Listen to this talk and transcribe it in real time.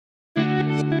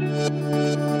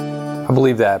I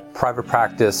believe that private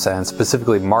practice, and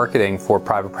specifically marketing for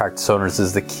private practice owners,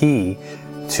 is the key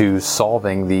to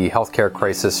solving the healthcare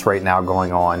crisis right now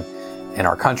going on in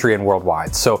our country and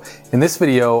worldwide. So in this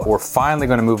video, we're finally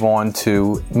going to move on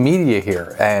to media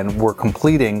here, and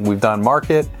we've done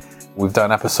market, we've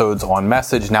done episodes on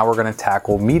message. Now we're going to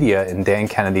tackle media in Dan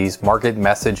Kennedy's market,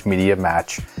 message, media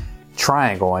match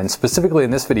triangle. And specifically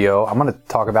in this video, I'm going to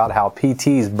talk about how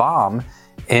PTs bomb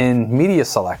in media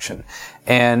selection.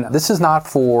 And this is not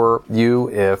for you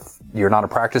if you're not a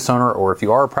practice owner, or if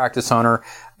you are a practice owner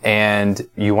and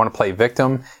you want to play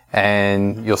victim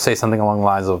and you'll say something along the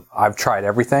lines of, I've tried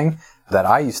everything that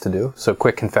I used to do. So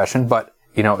quick confession. But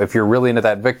if you're really into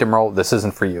that victim role, this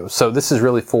isn't for you. So this is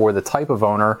really for the type of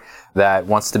owner that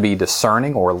wants to be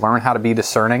discerning or learn how to be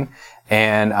discerning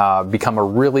and become a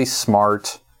really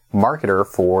smart marketer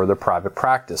for the private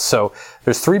practice. So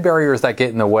there's 3 barriers that get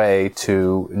in the way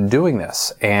to doing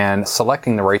this and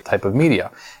selecting the right type of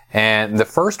media. And the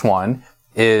first one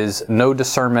is no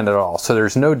discernment at all. So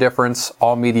there's no difference.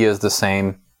 All media is the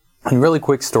same. And really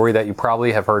quick story that you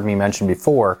probably have heard me mention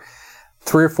before.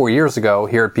 3 or 4 years ago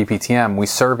here at BPTM, we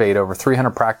surveyed over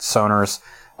 300 practice owners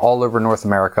all over North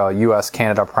America, US,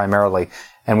 Canada primarily.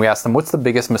 And we asked them, what's the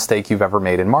biggest mistake you've ever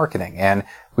made in marketing? And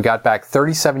we got back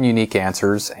 37 unique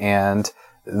answers. And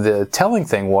the telling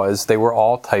thing was they were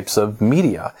all types of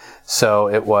media. So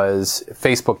it was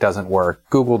Facebook doesn't work,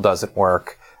 Google doesn't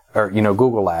work, or,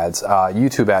 Google ads,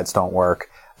 YouTube ads don't work,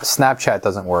 Snapchat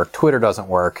doesn't work, Twitter doesn't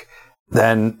work.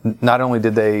 Then not only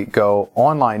did they go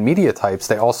online media types,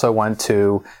 they also went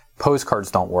to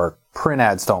postcards don't work, print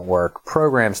ads don't work,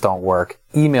 programs don't work,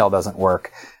 email doesn't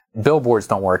work, billboards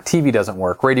don't work, TV doesn't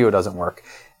work, radio doesn't work.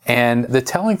 And the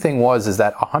telling thing is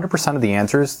that 100% of the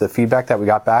answers, the feedback that we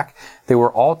got back, they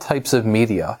were all types of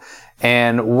media.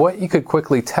 And what you could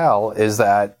quickly tell is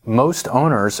that most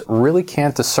owners really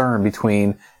can't discern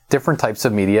between different types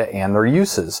of media and their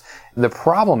uses. The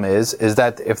problem is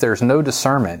that if there's no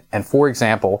discernment, and for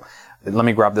example, let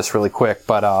me grab this really quick,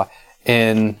 but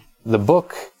in the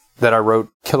book that I wrote,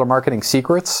 Killer Marketing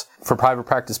Secrets for Private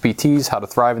Practice PTs, How to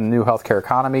Thrive in the New Healthcare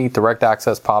Economy, Direct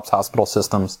Access, POPs, Hospital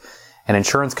Systems, and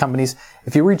Insurance Companies.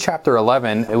 If you read chapter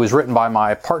 11, it was written by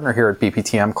my partner here at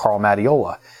BPTM, Carl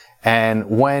Mattiola. And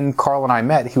when Carl and I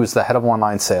met, he was the head of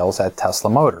online sales at Tesla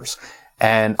Motors.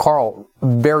 And Carl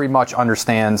very much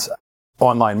understands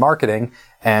online marketing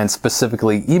and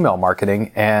specifically email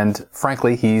marketing. And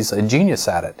frankly, he's a genius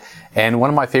at it. And one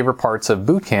of my favorite parts of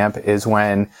boot camp is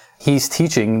when he's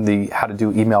teaching how to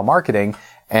do email marketing,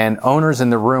 and owners in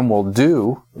the room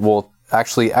will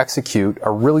actually execute a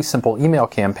really simple email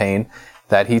campaign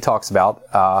that he talks about.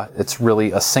 It's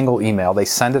really a single email. They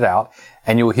send it out,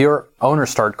 and you'll hear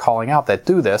owners start calling out that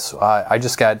do this. I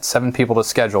just got 7 people to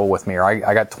schedule with me, or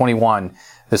I got 21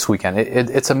 this weekend.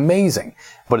 It's amazing,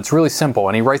 but it's really simple.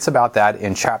 And he writes about that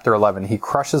in chapter 11. He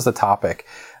crushes the topic,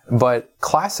 but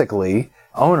classically,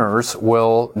 owners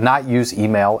will not use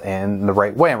email in the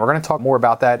right way. And we're going to talk more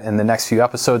about that in the next few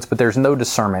episodes, but there's no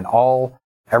discernment.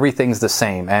 Everything's the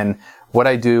same. And what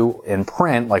I do in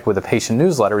print, like with a patient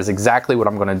newsletter, is exactly what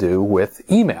I'm going to do with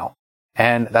email.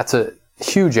 And that's a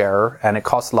huge error, and it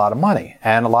costs a lot of money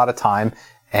and a lot of time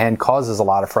and causes a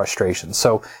lot of frustration.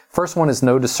 So first one is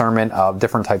no discernment of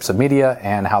different types of media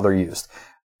and how they're used.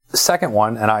 The second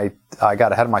one, and I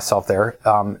got ahead of myself there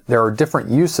are different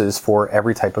uses for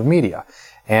every type of media.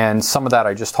 And some of that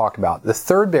I just talked about. The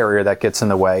third barrier that gets in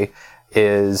the way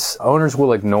is owners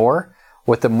will ignore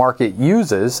what the market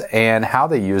uses and how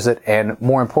they use it, and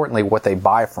more importantly, what they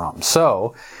buy from.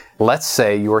 So let's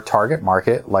say your target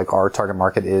market, like our target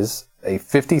market, is a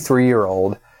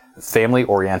 53-year-old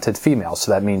family-oriented female.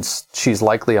 So that means she's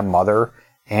likely a mother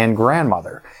and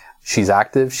grandmother. She's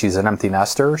active, she's an empty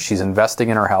nester, she's investing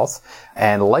in her health,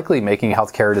 and likely making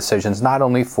healthcare decisions not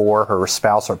only for her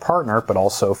spouse or partner, but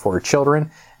also for her children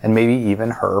and maybe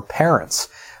even her parents.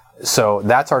 So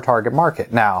that's our target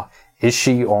market. Now, is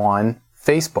she on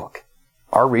Facebook?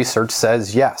 Our research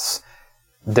says yes.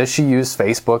 Does she use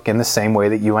Facebook in the same way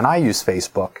that you and I use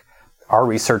Facebook? Our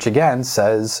research again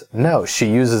says no, she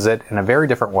uses it in a very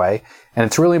different way. And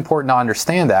it's really important to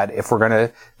understand that if we're going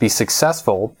to be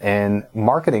successful in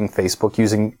marketing Facebook,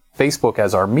 using Facebook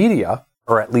as our media,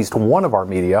 or at least one of our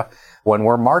media, when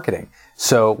we're marketing.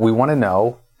 So we want to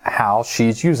know how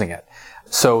she's using it.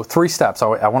 So 3 steps. I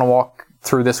want to walk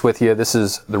through this with you. This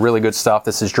is the really good stuff.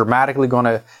 This is dramatically going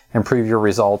to improve your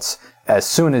results as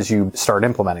soon as you start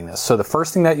implementing this. So the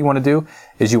first thing that you want to do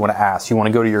is you want to ask. You want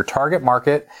to go to your target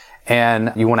market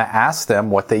and you want to ask them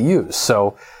what they use.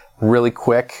 So really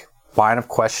quick line of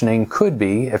questioning could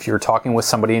be, if you're talking with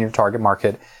somebody in your target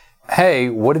market, hey,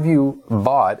 what have you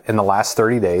bought in the last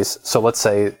 30 days? So let's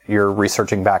say you're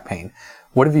researching back pain.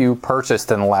 What have you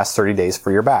purchased in the last 30 days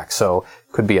for your back? So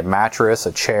it could be a mattress,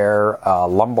 a chair, a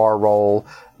lumbar roll.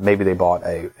 Maybe they bought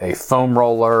a foam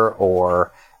roller,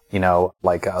 or,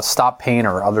 like a stop pain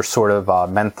or other sort of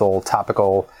menthol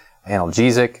topical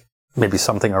analgesic. Maybe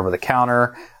something over the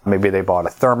counter. Maybe they bought a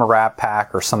Thermarap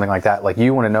pack or something like that. Like,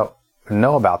 you want to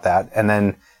know about that, and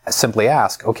then simply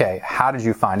ask, okay, how did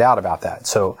you find out about that?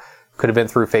 So could have been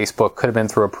through Facebook, could have been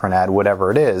through a print ad,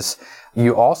 whatever it is.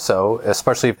 You also,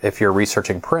 especially if you're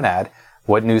researching print ad,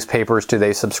 what newspapers do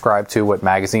they subscribe to? What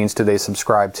magazines do they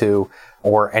subscribe to?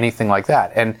 Or anything like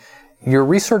that. And your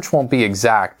research won't be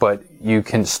exact, but you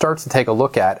can start to take a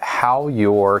look at how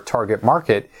your target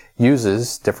market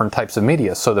uses different types of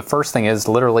media. So the first thing is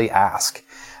literally ask.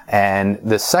 And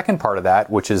the second part of that,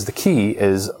 which is the key,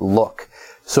 is look.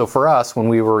 So for us, when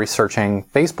we were researching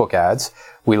Facebook ads,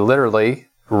 we literally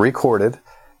recorded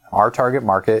our target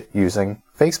market using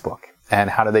Facebook. And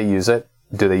how do they use it?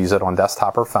 Do they use it on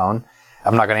desktop or phone?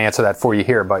 I'm not going to answer that for you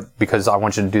here, but because I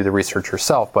want you to do the research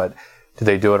yourself, but do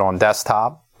they do it on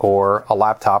desktop or a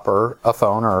laptop or a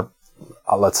phone or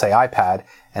let's say iPad?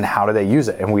 And how do they use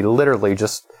it? And we literally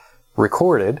just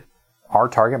recorded our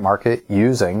target market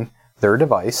using their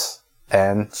device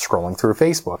and scrolling through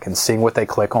Facebook and seeing what they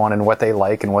click on and what they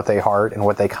like and what they heart and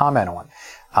what they comment on.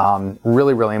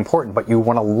 Really, really important, but you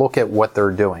want to look at what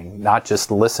they're doing, not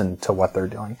just listen to what they're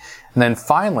doing. And then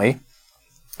finally,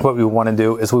 what we want to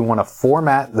do is we want to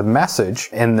format the message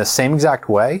in the same exact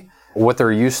way what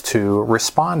they're used to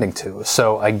responding to.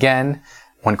 So again,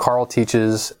 when Carl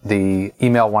teaches the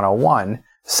Email 101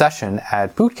 session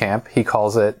at Bootcamp, he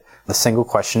calls it the single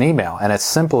question email. And it's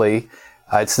simply,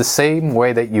 it's the same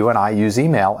way that you and I use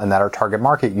email and that our target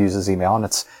market uses email. And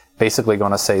it's basically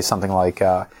going to say something like,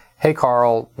 hey,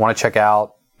 Carl, want to check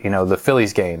out, the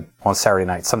Phillies game on Saturday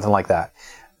night, something like that.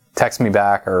 Text me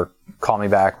back or call me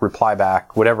back, reply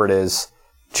back, whatever it is,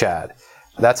 Chad.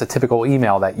 That's a typical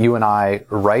email that you and I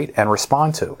write and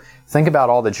respond to. Think about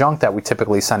all the junk that we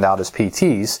typically send out as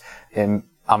PTs. And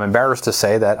I'm embarrassed to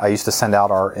say that I used to send out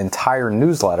our entire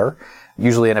newsletter,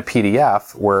 usually in a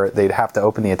PDF, where they'd have to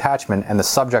open the attachment and the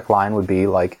subject line would be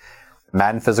like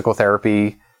Madden Physical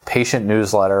Therapy, Patient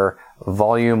Newsletter,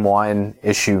 Volume 1,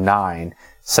 Issue 9,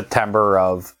 September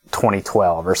of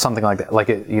 2012 or something like that. Like,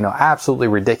 absolutely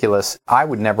ridiculous. I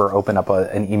would never open up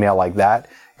an email like that.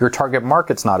 Your target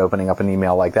market's not opening up an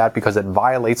email like that because it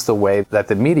violates the way that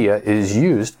the media is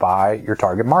used by your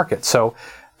target market. So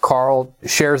Carl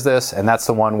shares this, and that's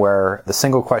the one where the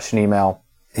single question email,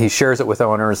 he shares it with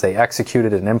owners. They execute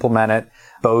it and implement it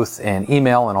both in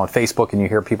email and on Facebook, and you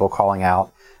hear people calling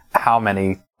out how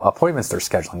many appointments they're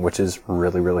scheduling, which is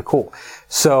really, really cool.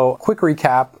 So quick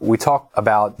recap, we talk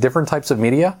about different types of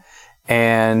media,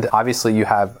 and obviously you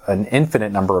have an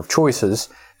infinite number of choices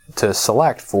to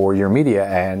select for your media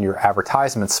and your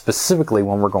advertisements, specifically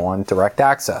when we're going direct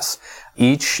access.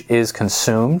 Each is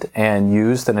consumed and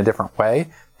used in a different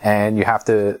way, and you have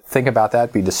to think about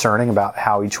that, be discerning about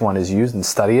how each one is used and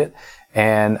study it.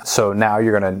 And so now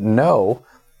you're going to know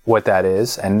what that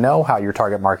is and know how your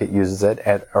target market uses it,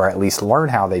 or at least learn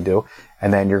how they do.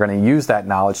 And then you're going to use that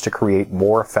knowledge to create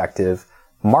more effective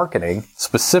marketing,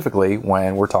 specifically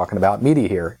when we're talking about media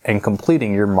here and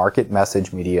completing your market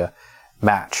message media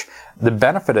match. The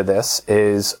benefit of this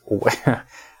is,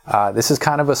 this is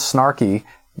kind of a snarky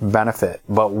benefit,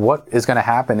 but what is going to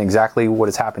happen, exactly what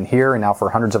has happened here and now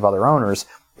for hundreds of other owners,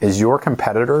 is your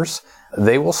competitors,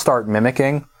 they will start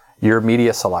mimicking your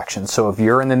media selection. So if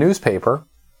you're in the newspaper,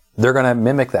 they're going to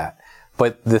mimic that.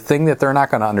 But the thing that they're not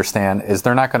going to understand is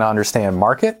they're not going to understand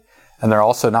market, and they're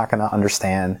also not going to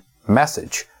understand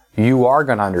message. You are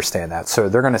going to understand that. So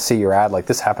they're going to see your ad, like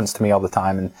this happens to me all the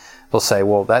time, and they'll say,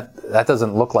 well, that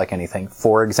doesn't look like anything.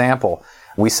 For example,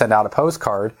 we send out a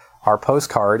postcard. Our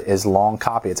postcard is long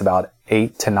copy. It's about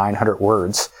 800 to 900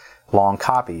 words long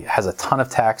copy. It has a ton of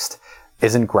text,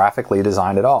 isn't graphically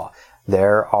designed at all.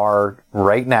 There are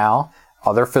right now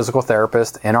other physical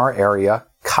therapists in our area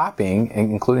copying,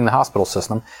 including the hospital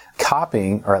system,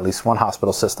 copying, or at least one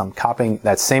hospital system, copying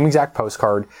that same exact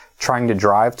postcard, trying to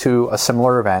drive to a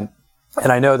similar event.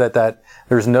 And I know that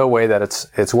there's no way that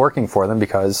it's working for them,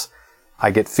 because I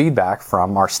get feedback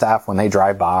from our staff when they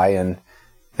drive by and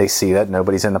they see that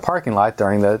nobody's in the parking lot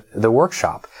during the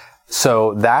workshop.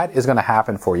 So that is going to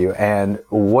happen for you. And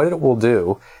what it will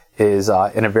do is,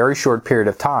 in a very short period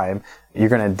of time, you're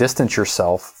going to distance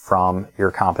yourself from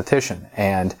your competition.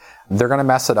 And they're going to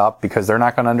mess it up because they're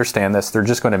not going to understand this. They're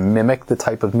just going to mimic the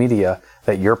type of media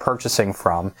that you're purchasing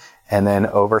from. And then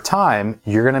over time,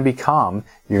 you're going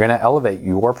to elevate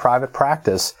your private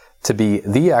practice to be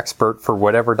the expert for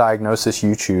whatever diagnosis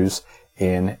you choose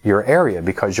in your area,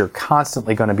 because you're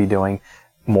constantly going to be doing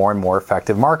more and more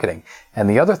effective marketing. And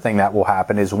the other thing that will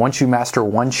happen is once you master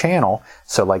one channel,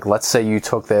 so like let's say you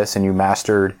took this and you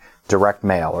mastered direct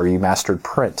mail or you mastered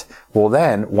print. Well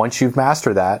then, once you've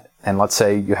mastered that, and let's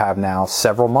say you have now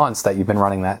several months that you've been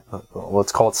running that,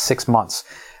 let's call it 6 months,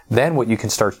 then what you can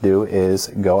start to do is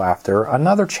go after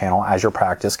another channel as your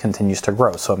practice continues to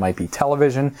grow. So it might be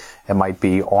television, it might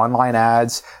be online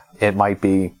ads, it might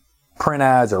be print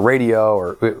ads or radio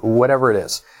or whatever it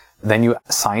is. Then you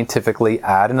scientifically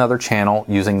add another channel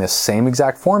using this same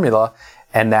exact formula,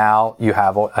 and now you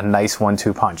have a nice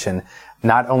 1-2 punch. And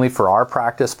not only for our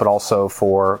practice, but also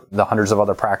for the hundreds of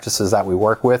other practices that we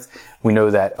work with, we know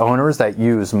that owners that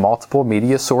use multiple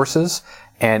media sources,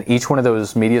 and each one of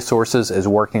those media sources is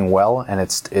working well and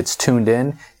it's tuned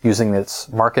in using this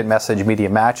market message media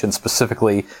match, and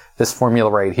specifically this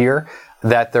formula right here,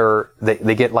 that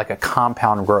they get like a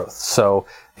compound growth. So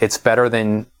it's better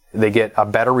than, they get a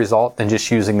better result than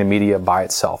just using the media by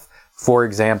itself. For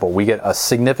example, we get a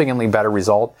significantly better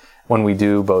result when we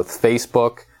do both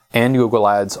Facebook and Google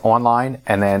ads online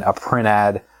and then a print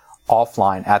ad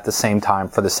offline at the same time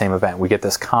for the same event. We get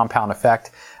this compound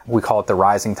effect. We call it the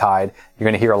rising tide. You're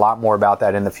going to hear a lot more about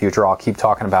that in the future. I'll keep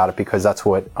talking about it because that's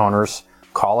what owners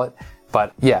call it.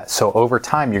 But yeah, so over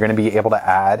time, you're going to be able to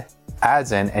add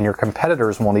ads in, and your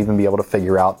competitors won't even be able to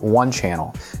figure out one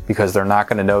channel because they're not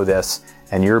going to know this.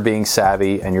 And you're being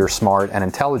savvy and you're smart and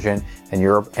intelligent and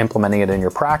you're implementing it in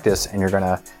your practice, and you're going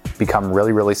to become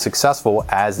really, really successful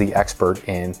as the expert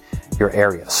in your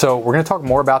area. So we're going to talk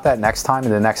more about that next time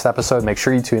in the next episode. Make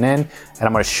sure you tune in, and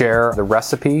I'm going to share the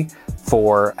recipe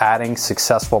for adding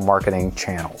successful marketing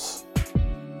channels.